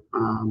you,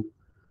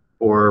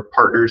 or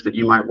partners that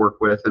you might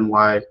work with and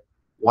why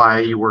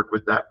you work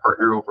with that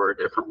partner over a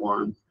different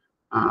one,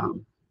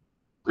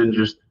 and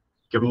just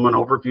give them an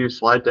overview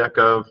slide deck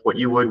of what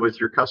you would with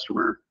your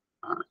customer.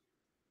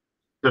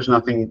 There's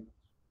nothing.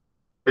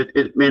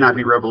 It may not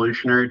be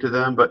revolutionary to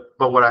them, but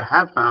what I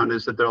have found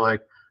is that they're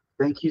like,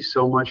 thank you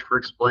so much for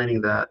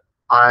explaining that.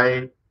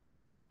 I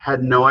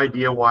had no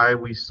idea why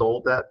we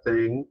sold that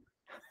thing.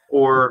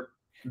 Or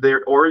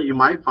you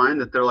might find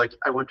that they're like,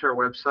 I went to our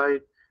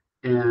website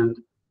and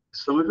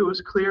some of it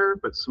was clear,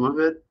 but some of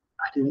it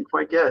I didn't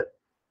quite get.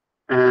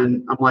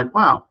 And I'm like,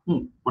 wow,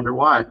 wonder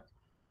why.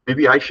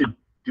 Maybe I should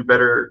do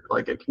better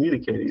like at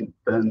communicating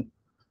than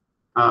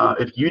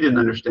if you didn't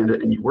understand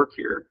it and you work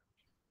here,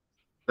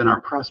 then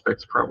our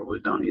prospects probably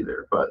don't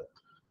either. But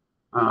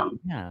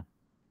yeah,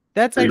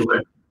 that's anyway.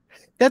 actually,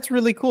 that's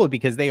really cool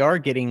because they are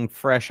getting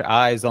fresh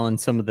eyes on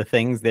some of the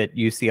things that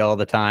you see all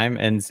the time.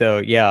 And so,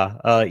 yeah,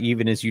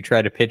 even as you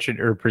try to pitch it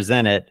or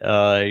present it,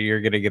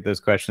 you're going to get those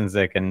questions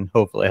that can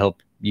hopefully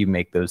help you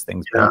make those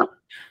things better.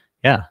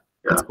 Yeah,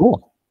 that's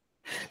cool.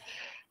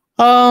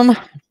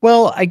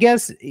 Well, I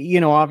guess, you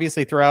know,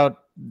 obviously throughout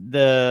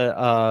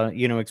the,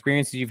 you know,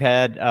 experiences you've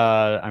had,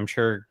 I'm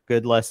sure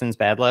good lessons,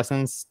 bad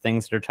lessons,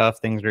 things that are tough,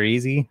 things that are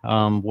easy.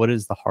 What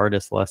is the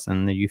hardest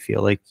lesson that you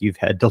feel like you've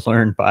had to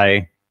learn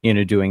by, you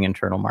know, doing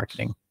internal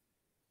marketing?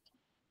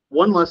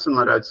 One lesson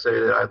that I'd say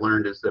that I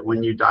learned is that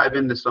when you dive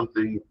into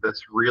something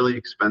that's really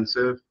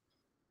expensive,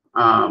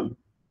 and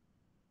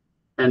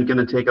going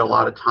to take a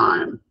lot of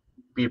time,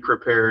 be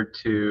prepared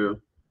to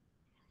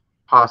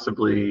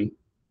possibly,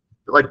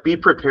 like, be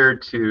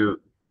prepared to,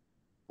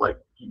 like,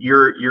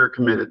 you're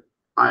committed.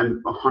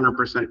 I'm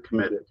 100%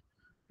 committed,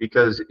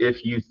 because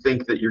if you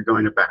think that you're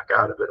going to back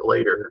out of it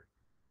later,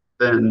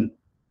 then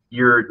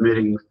you're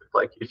admitting,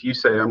 like, if you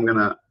say, I'm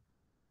gonna,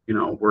 you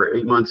know, we're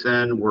 8 months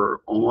in, we're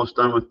almost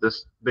done with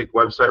this big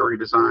website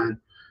redesign,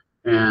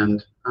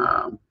 and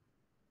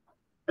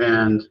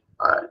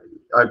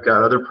I've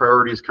got other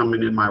priorities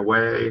coming in my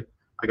way.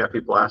 I got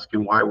people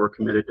asking why we're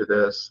committed to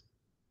this.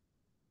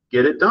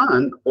 Get it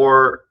done,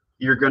 or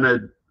you're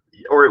gonna,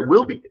 or it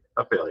will be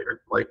a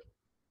failure. Like,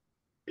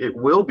 it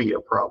will be a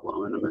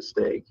problem and a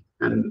mistake,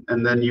 and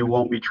then you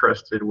won't be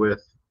trusted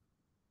with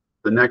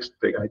the next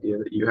big idea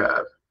that you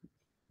have.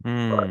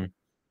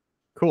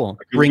 Cool.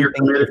 If you're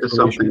committed to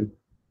something,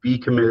 be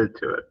committed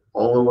to it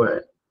all the way.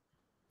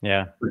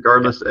 Yeah.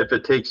 Regardless if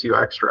it takes you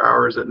extra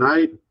hours at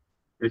night.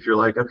 If you're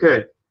like,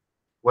 okay,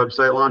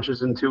 website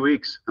launches in 2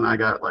 weeks, and I've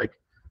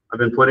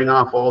been putting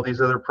off all these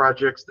other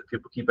projects that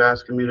people keep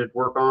asking me to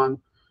work on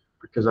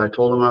because I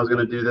told them I was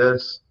going to do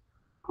this.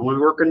 I'm going to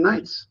be working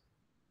nights.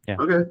 Yeah.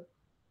 Okay.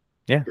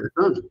 Yeah. Get it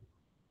done.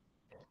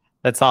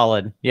 That's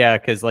solid. Yeah,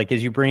 because like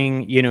as you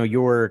bring, you know,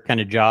 your kind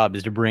of job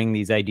is to bring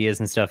these ideas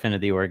and stuff into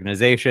the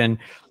organization.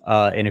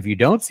 And if you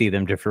don't see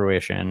them to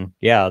fruition,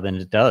 yeah, then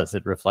it does.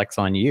 It reflects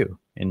on you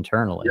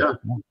internally. Yeah.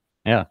 Yeah.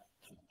 Yeah.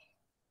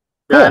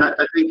 Cool. And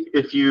I think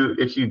if you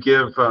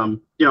give,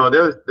 you know,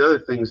 the other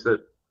things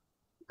that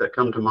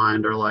come to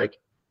mind are like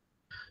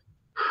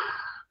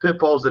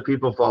pitfalls that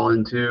people fall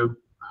into.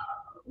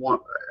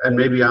 And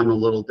maybe I'm a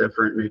little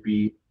different.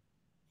 Maybe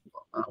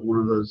one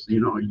of those, you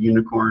know,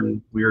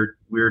 unicorn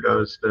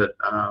weirdos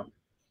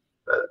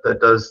that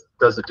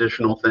does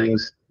additional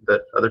things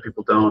that other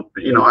people don't.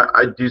 But, you know,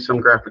 I do some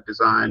graphic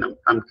design.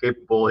 I'm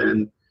capable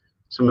in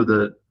some of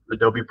the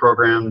Adobe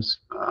programs.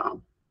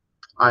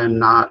 I am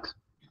not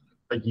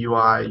a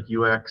UI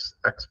UX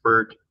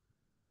expert,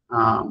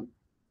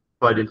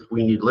 but if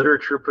we need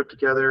literature put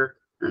together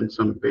and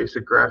some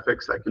basic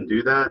graphics, I can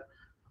do that.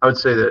 I would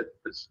say that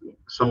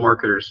some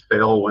marketers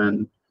fail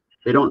when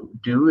they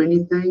don't do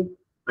anything.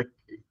 Like,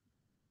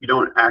 you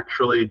don't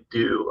actually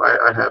do.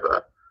 I have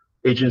a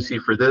agency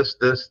for this,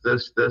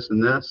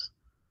 and this,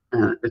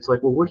 and it's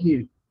like, well, what do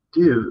you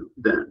do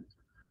then?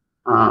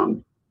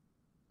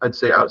 I'd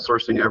say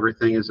outsourcing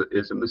everything is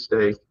a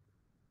mistake.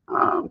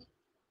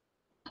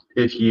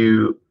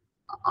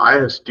 I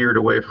have steered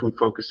away from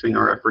focusing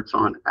our efforts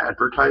on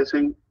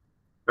advertising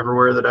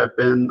everywhere that I've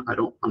been.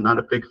 I'm not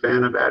a big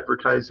fan of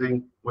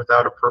advertising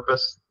without a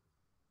purpose.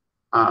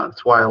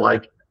 That's why I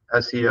like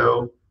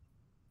SEO,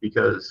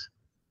 because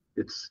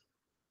it's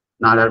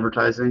not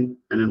advertising,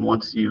 and then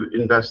once you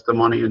invest the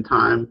money and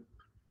time,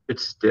 it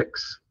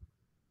sticks.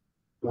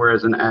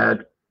 Whereas an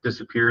ad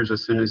disappears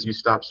as soon as you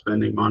stop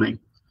spending money.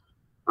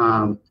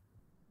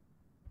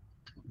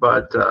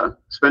 But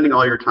spending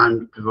all your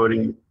time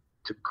devoting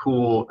to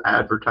cool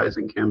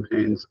advertising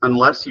campaigns,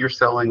 unless you're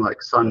selling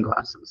like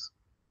sunglasses,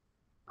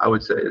 I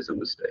would say is a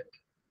mistake.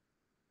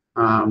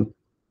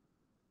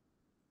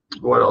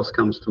 What else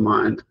comes to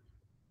mind?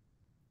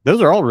 Those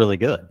are all really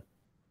good.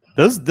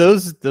 Those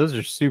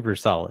are super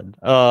solid.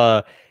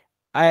 I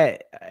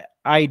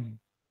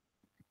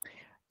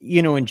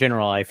in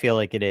general, I feel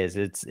like it is.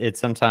 It's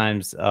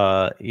sometimes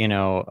one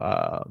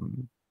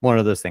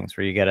of those things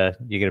where you gotta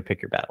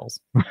pick your battles.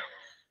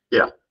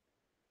 Yeah.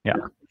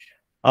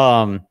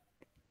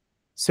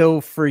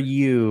 So for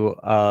you,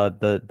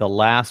 the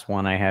last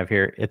one I have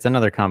here, it's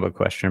another combo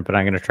question, but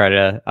I'm gonna try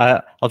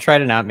to I'll try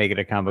to not make it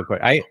a combo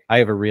question. I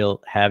have a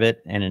real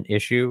habit and an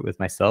issue with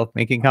myself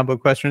making combo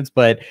questions,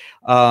 but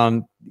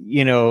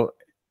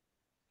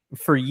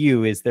for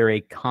you, is there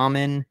a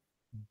common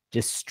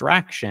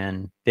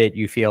distraction that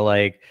you feel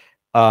like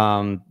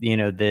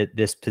that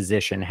this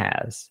position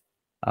has,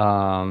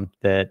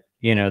 that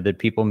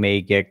people may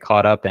get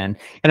caught up in?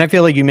 And I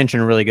feel like you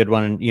mentioned a really good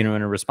one, in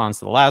a response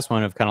to the last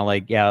one, of kind of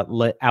like,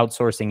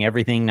 outsourcing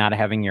everything, not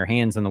having your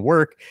hands in the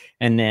work,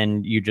 and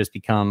then you just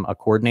become a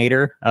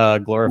coordinator,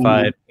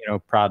 glorified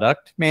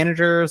product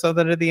manager or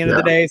something at the end of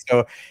the day.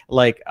 So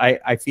like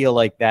I feel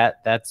like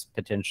that's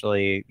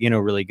potentially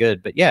really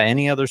good. But yeah,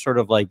 any other sort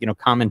of like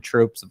common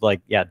tropes of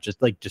like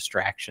just like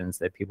distractions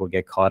that people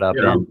get caught up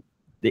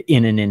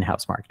in an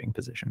in-house marketing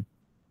position?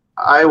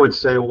 I would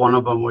say one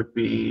of them would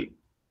be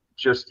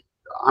just,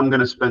 I'm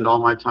going to spend all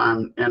my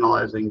time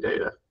analyzing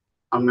data.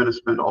 I'm going to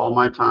spend all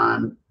my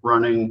time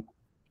running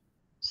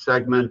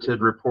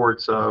segmented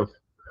reports of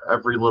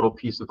every little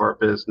piece of our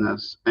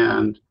business.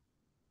 And,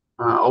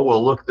 oh,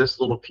 well, look, this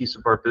little piece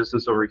of our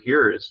business over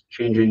here is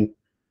changing.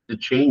 It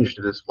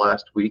changed this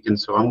last week. And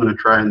so I'm going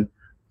to try and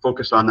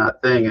focus on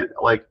that thing. And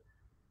like,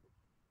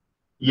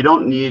 you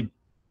don't need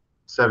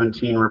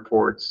 17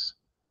 reports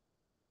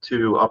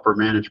to upper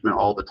management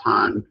all the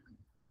time,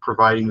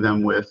 providing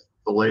them with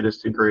the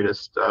latest and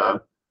greatest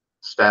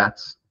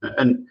stats,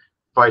 and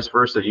vice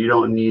versa. You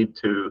don't need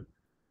to,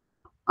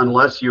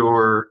 unless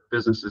your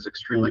business is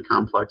extremely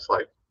complex,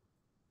 like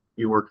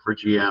you work for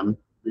GM.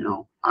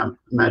 I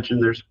imagine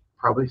there's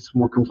probably some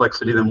more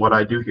complexity than what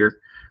I do here,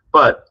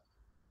 but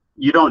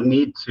you don't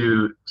need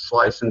to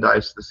slice and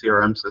dice the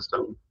CRM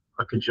system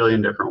a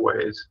cajillion different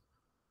ways.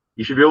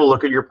 You should be able to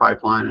look at your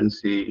pipeline and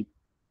see.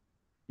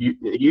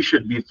 You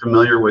should be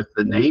familiar with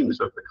the names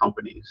of the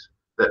companies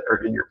that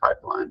are in your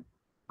pipeline.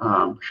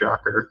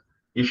 Shocker.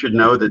 You should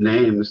know the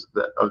names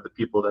of the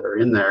people that are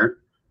in there,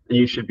 and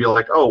you should be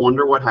like, oh,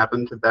 wonder what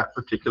happened to that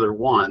particular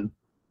one,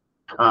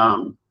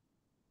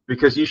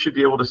 because you should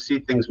be able to see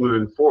things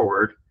moving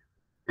forward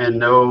and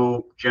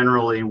know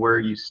generally where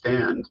you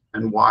stand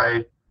and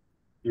why.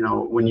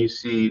 When you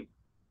see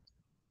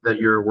that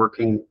you're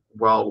working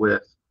well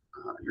with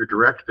your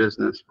direct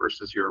business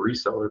versus your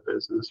reseller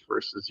business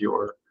versus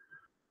your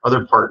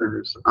other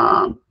partners,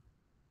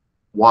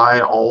 why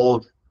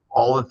all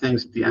the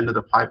things at the end of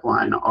the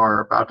pipeline are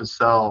about to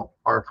sell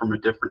are from a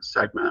different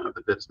segment of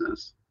the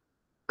business.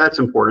 That's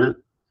important,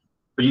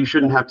 but you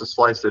shouldn't have to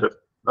slice it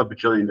a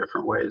bajillion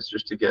different ways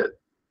just to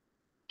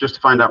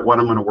find out what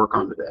I'm going to work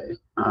on today.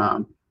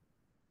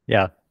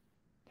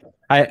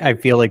 I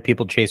feel like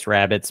people chase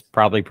rabbits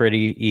probably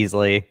pretty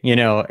easily,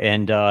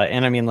 and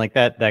I mean, like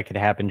that could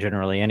happen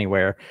generally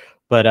anywhere.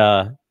 But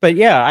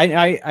yeah,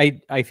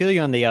 I feel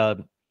you on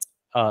the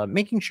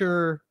making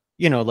sure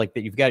like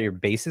that you've got your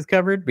bases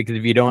covered, because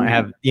if you don't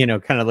have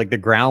kind of like the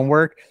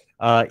groundwork,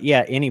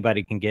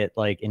 anybody can get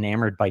like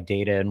enamored by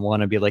data and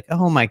want to be like,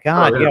 oh my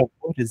god,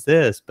 what is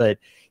this? But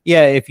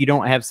yeah, if you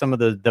don't have some of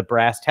the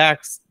brass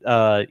tacks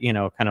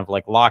kind of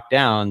like locked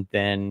down,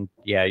 then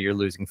you're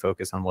losing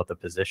focus on what the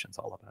position's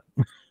all about.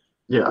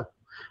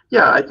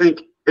 I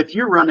think if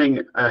you're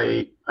running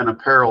an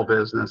apparel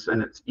business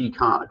and it's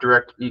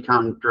direct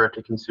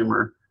to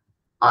consumer,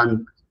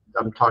 I'm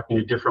talking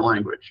a different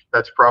language.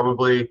 That's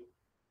probably,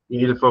 you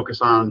need to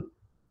focus on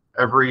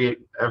every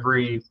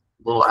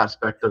little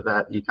aspect of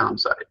that e-com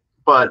site.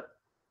 But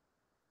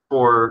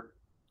for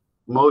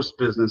most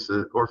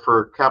businesses, or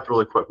for capital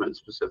equipment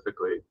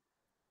specifically,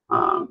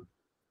 I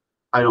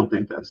don't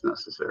think that's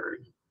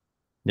necessary.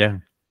 Yeah.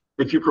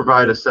 If you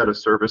provide a set of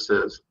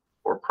services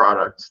or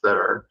products that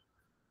are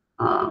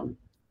a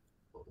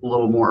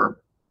little more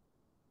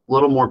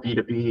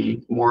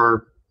B2B,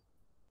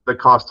 that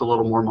cost a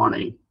little more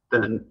money,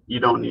 then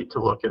you don't need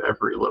to look at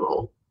every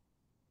little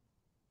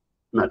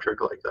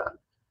metric like that.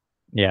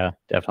 Yeah,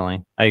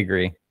 definitely. I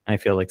agree. I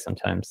feel like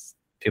sometimes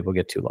people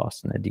get too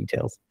lost in the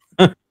details.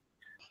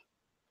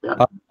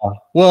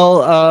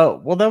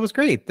 Well, that was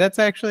great. That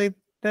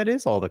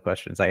is all the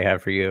questions I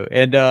have for you.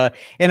 And I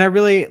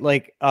really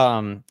like,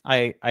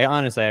 I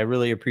honestly, I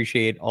really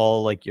appreciate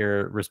all like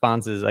your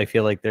responses. I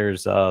feel like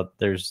there's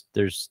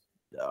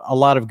a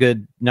lot of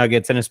good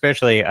nuggets, and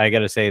especially I got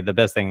to say the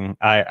best thing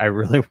I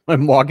really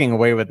am walking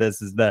away with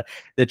this is the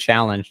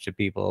challenge to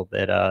people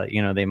that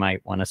they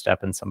might want to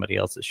step in somebody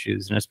else's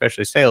shoes, and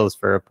especially sales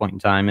for a point in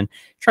time, and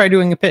try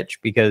doing a pitch,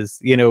 because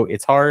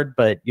it's hard,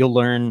 but you'll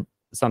learn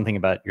something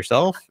about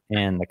yourself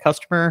and the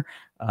customer,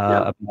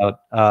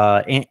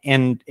 about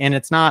and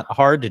it's not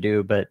hard to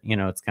do, but you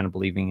know, it's kind of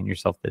believing in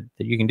yourself that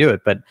you can do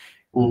it. But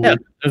yeah, it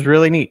was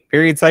really neat,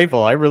 very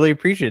insightful. I really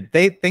appreciate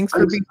it. Thanks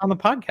for being on the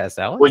podcast,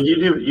 Alex. Well,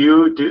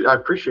 you do. I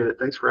appreciate it.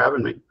 Thanks for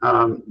having me.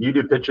 You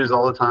do pitches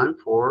all the time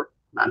for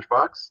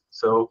Matchbox,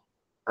 so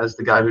as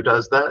the guy who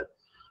does that,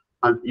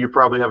 you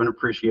probably have an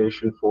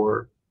appreciation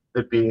for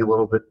it being a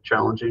little bit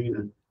challenging.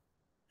 And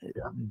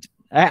yeah.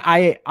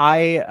 I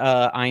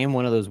am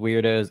one of those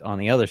weirdos on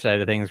the other side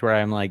of things where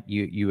I'm like,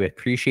 you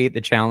appreciate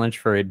the challenge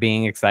for it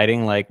being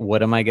exciting. Like,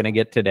 what am I going to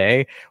get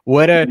today?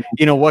 What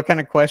kind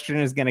of question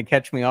is going to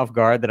catch me off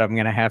guard that I'm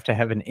going to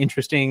have an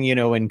interesting,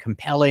 and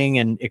compelling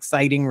and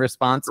exciting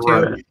response to?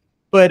 Right.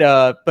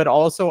 But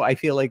also I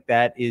feel like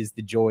that is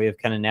the joy of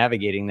kind of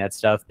navigating that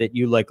stuff, that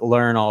you like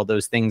learn all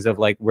those things of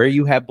like where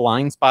you have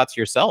blind spots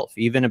yourself,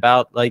 even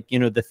about like,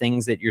 the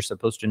things that you're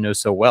supposed to know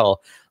so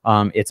well.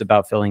 It's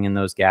about filling in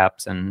those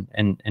gaps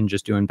and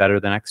just doing better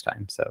the next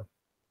time. So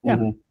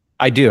yeah,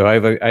 I do. I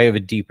have a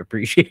deep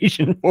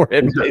appreciation for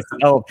it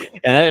myself,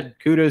 and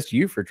kudos to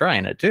you for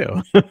trying it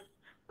too.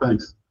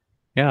 Thanks.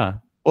 Yeah.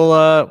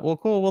 Well,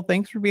 cool. Well,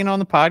 thanks for being on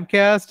the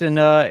podcast,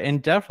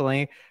 and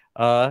definitely,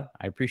 I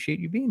appreciate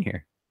you being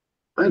here.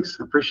 Thanks.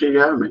 I appreciate you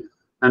having me.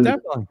 And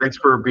thanks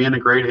for being a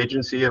great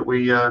agency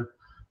that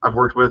I've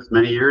worked with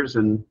many years.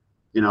 And,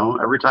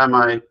 every time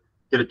I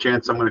get a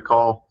chance, I'm going to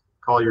call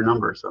your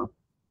number. So,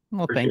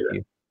 well, thank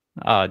you.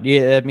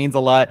 Yeah, it means a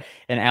lot.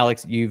 And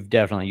Alex, you've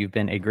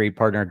been a great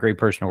partner, a great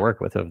person to work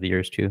with over the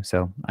years too.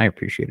 So I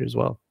appreciate it as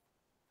well.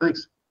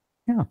 Thanks.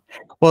 Yeah.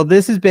 Well,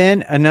 this has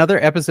been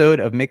another episode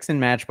of Mix and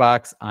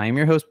Matchbox. I'm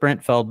your host,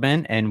 Brent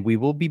Feldman, and we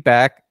will be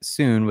back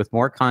soon with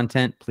more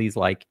content. Please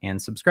like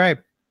and subscribe.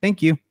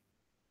 Thank you.